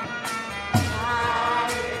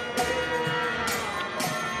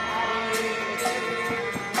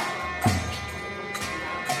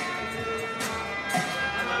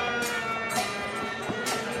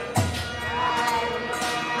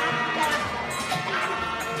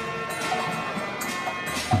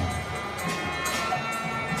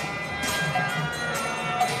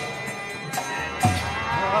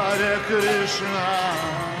 Hare Krishna,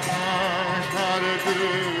 Hare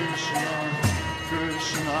Krishna,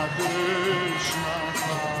 Krishna Krishna,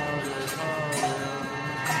 Hare Hare,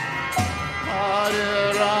 Hare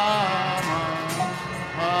Rama,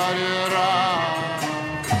 Hare Rama,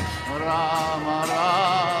 Rama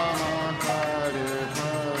Rama, Hare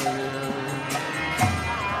Hare.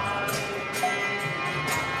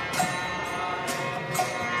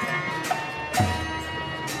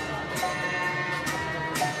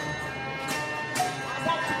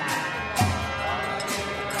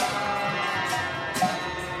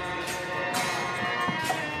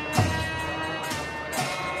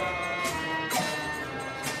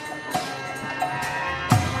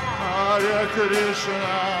 Hare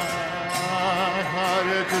Krishna,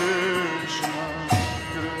 Hare Krishna,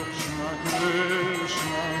 Krishna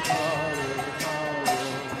Krishna, Hare Hare,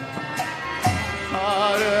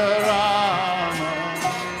 Hare Rama,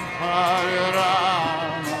 Hare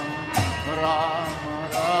Rama, Rama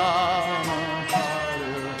Rama,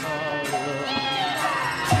 Hare Hare.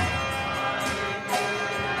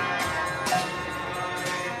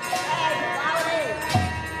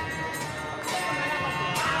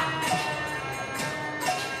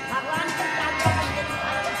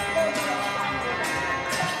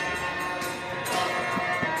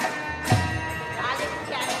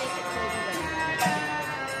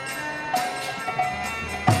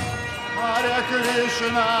 Hare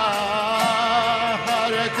Krishna,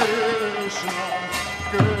 Hare Krishna,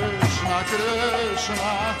 Krishna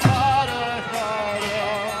Krishna, Hare Hare,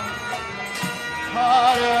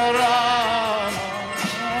 Hare Rama,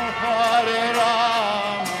 Hare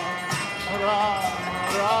Rama, Rama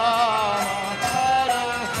Rama, Hare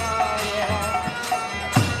Hare.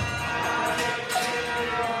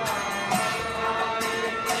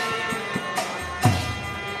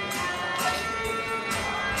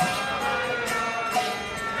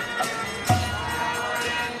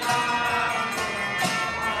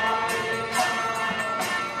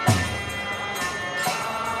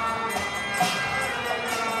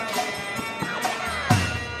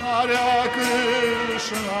 Hare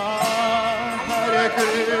Krishna, Hare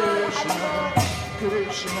Krishna,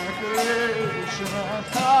 Krishna Krishna,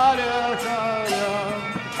 Hare Hare,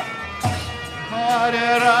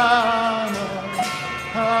 Hare Rama,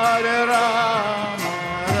 Hare Rama,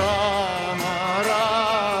 Rama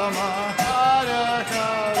Rama,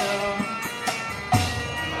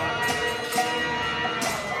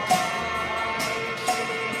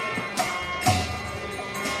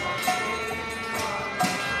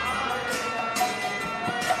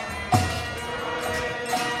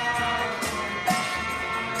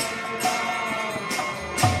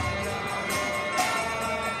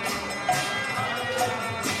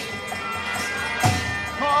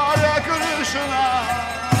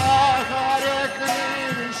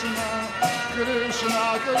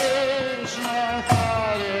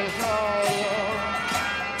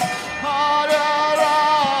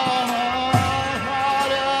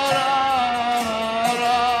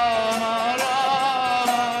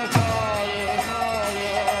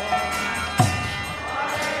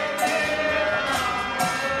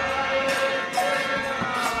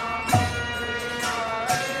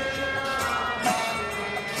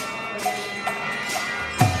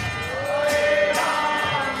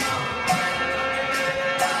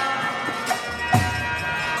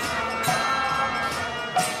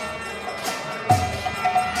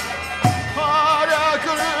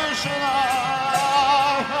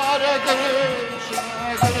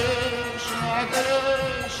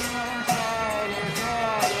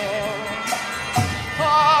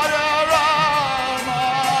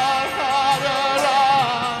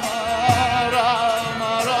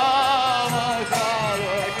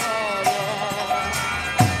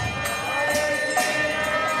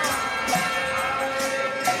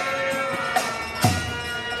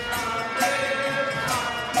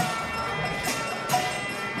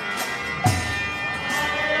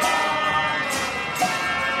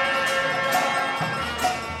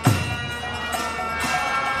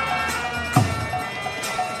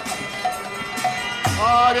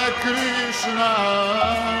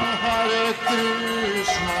 Hare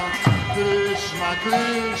Krishna, Krishna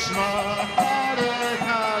Krishna, Hare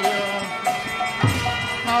Hare,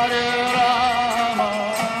 Hare Rama,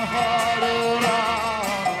 Hare Rama,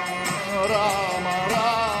 Rama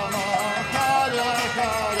Rama, Hare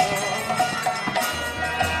Hare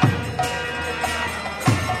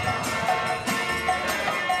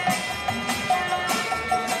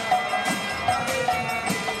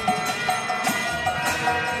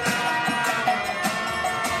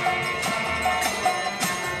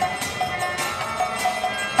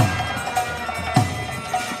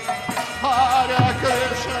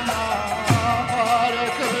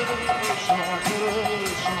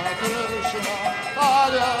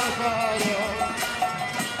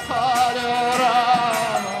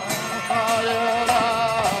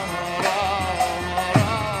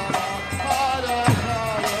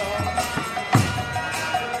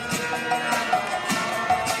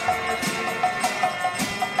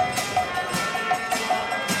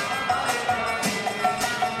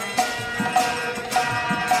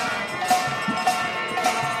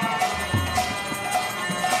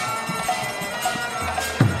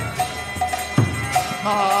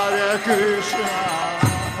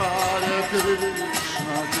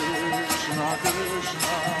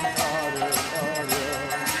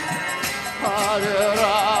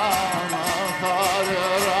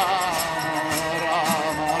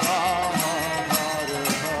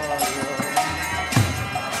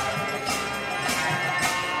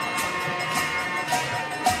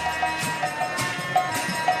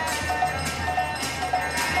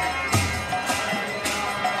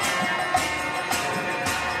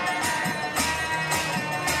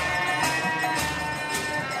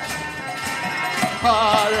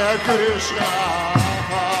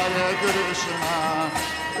Krishna,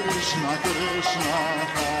 Krishna Krishna,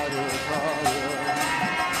 Hare Hare,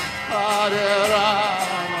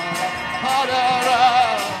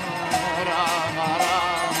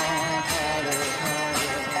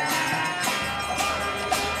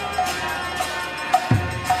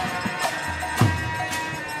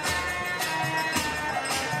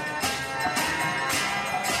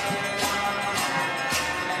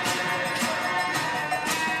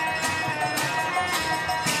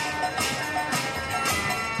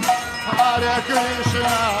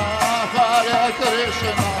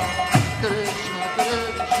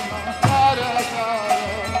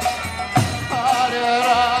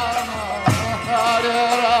 Hare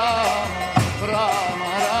Rama, Rama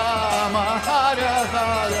Rama, Hare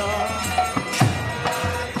Hare.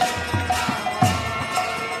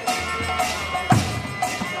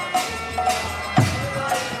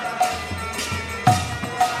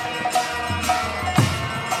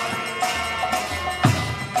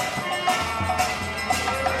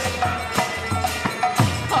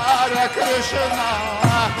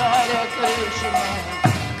 Krishna,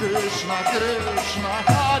 Krishna Krishna,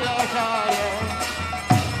 Hare Hare,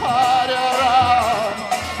 Hare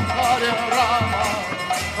Rama,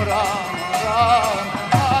 Rama Rama,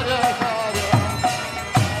 Hare Hare.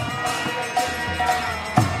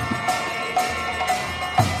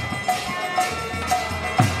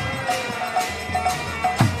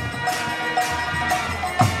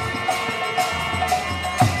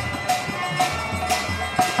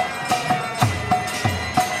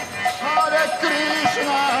 Hare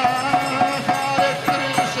Krishna,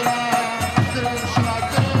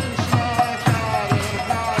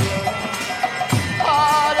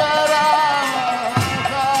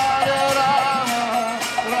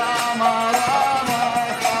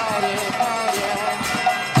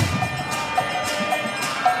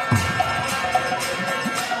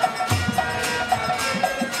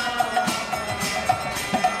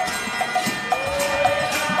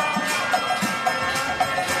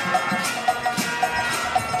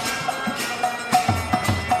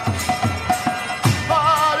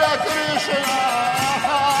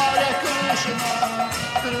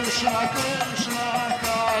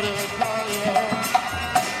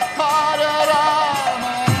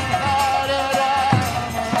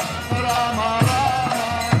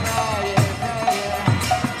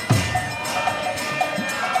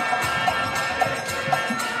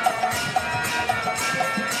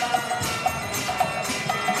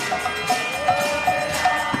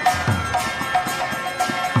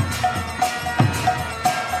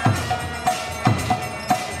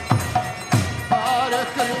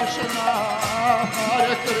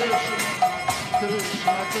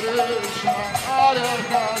 Hare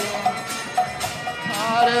Hare,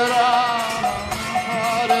 Hare Rama,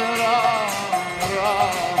 Hare Rama,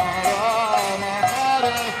 Rama Rama,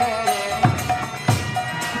 Hare Hare.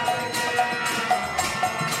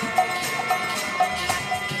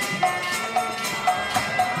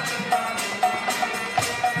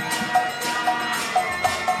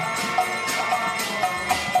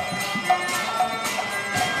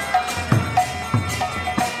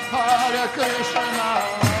 Hare Krishna,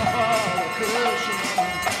 Hare Krishna,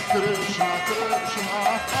 Krishna Krishna,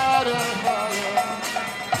 Hare Hare,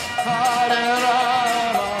 Hare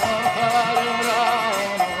Rama, Hare Rama, Rama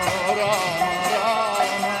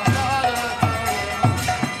Rama, Hare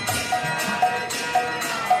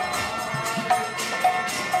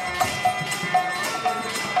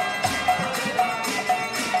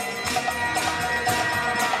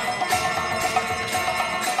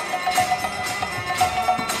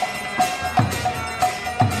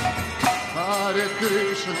Hare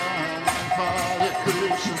Krishna, Hare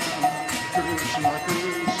Krishna, Krishna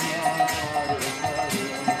Krishna, Hare Hare,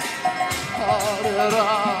 Hare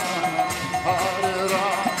Rama, Hare Rama,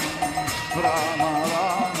 Rama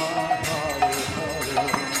Rama, Hare Hare.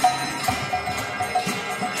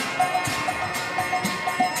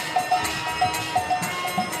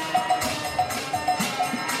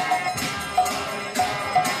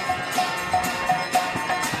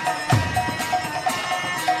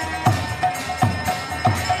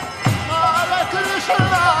 Hare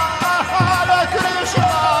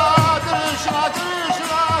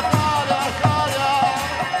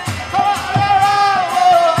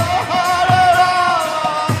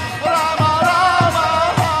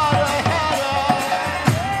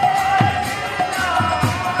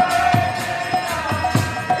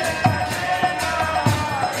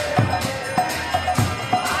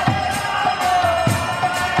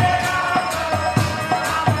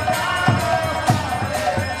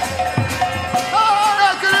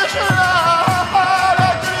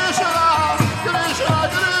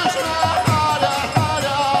Hare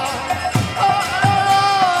Krishna,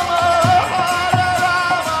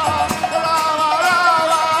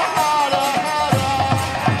 Krishna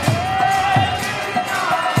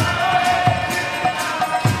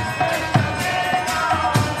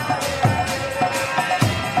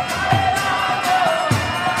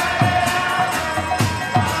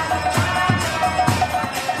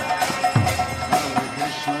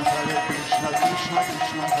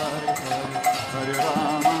Krishna, Hare Hare, Hare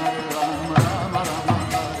Rama, Hare Rama, Rama Rama,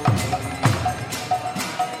 Hare Hare.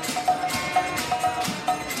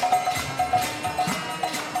 Hare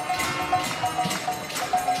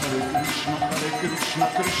Krishna, Hare Krishna,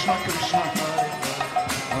 Krishna Krishna, Hare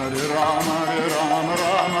Hare, Hare Rama, Hare Rama,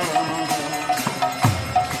 Rama Rama,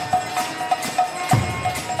 Hare Hare.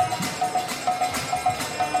 Hare Krishna, Krishna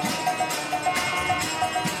Krishna, Hare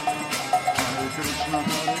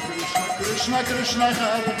Hare,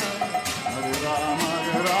 Hare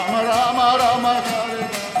Rama, Rama Rama, Hare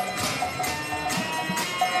Hare.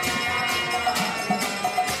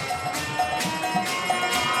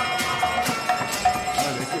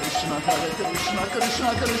 Hare Krishna, Krishna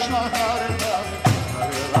Krishna, Hare Hare,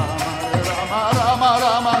 Hare Rama, Rama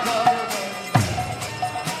Rama, Hare.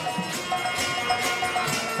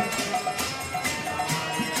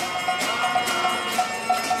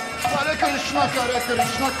 Hare Krishna,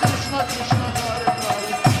 Krishna Krishna, Hare Hare,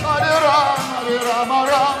 Hare Rama,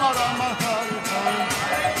 Rama Rama, Hare Hare.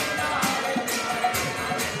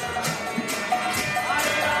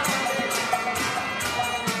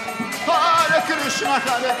 Hare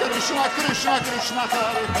Krishna, Krishna Krishna,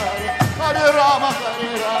 Hare Hare, Hare Rama, Rama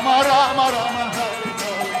Rama, Hare Hare. Hare Krishna, Krishna Krishna, Hare Hare, Hare Rama, Rama Rama, Hare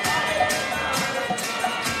Hare.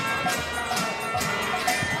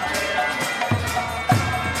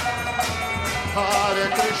 Hare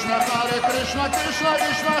Krishna, Krishna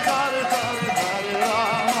Krishna, Hare Hare,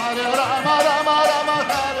 Hare Rama, Rama Rama,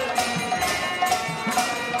 Hare Hare.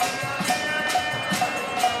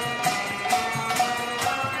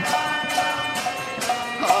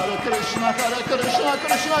 Hare Krishna,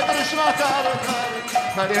 Krishna Krishna, Hare Hare,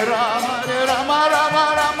 Hare Rama, Rama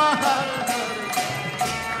Rama, Hare Hare. Hare Krishna, Krishna Krishna, Hare Hare, Hare Rama, Rama Hare Hare.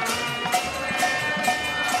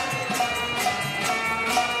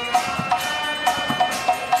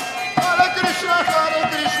 Hare Krishna,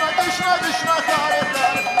 Krishna Krishna, Hare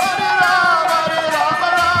Hare, Hare Rama,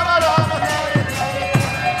 Rama Hare Hare.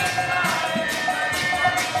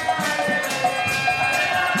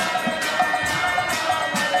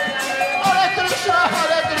 Hare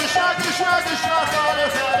Krishna, Krishna Krishna, Hare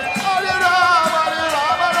Hare, Hare Rama,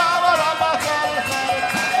 Rama Hare Hare.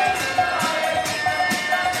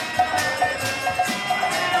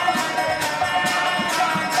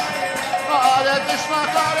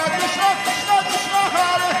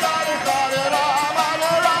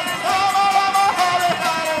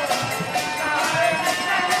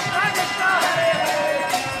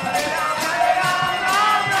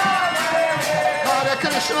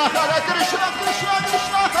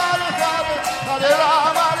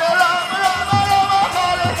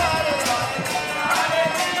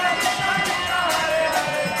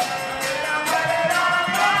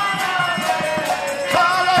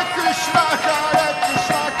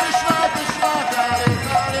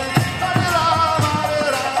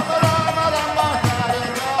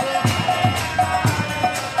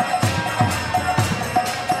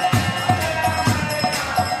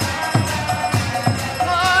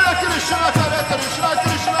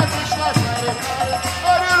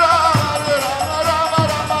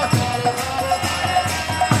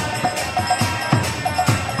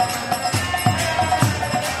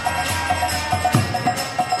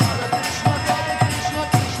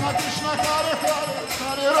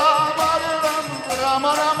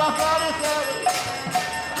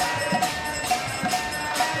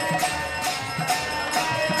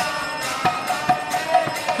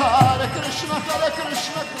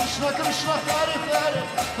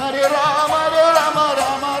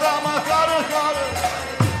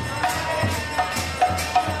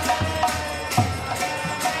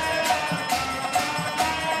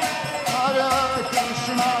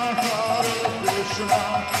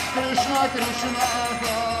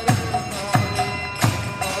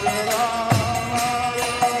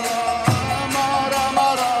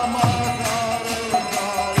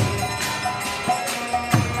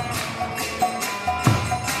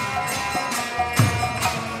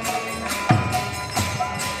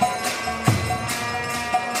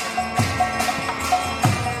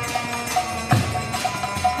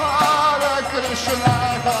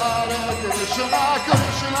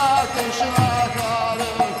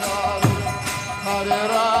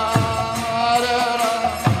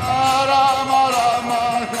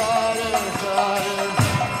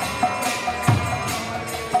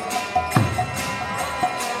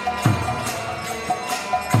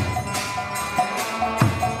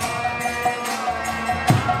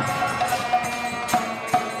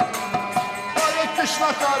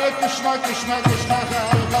 Krishna,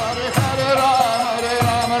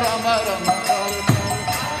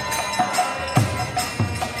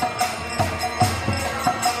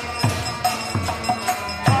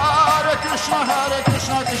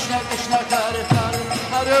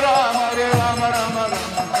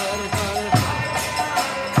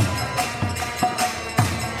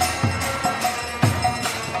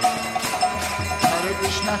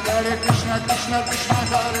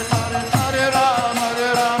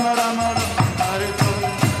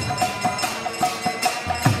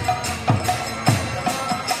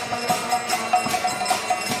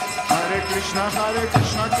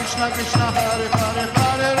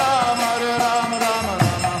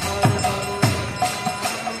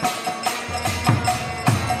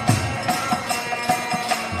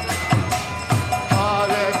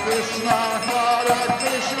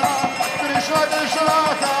 Krishna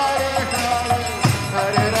Krishna,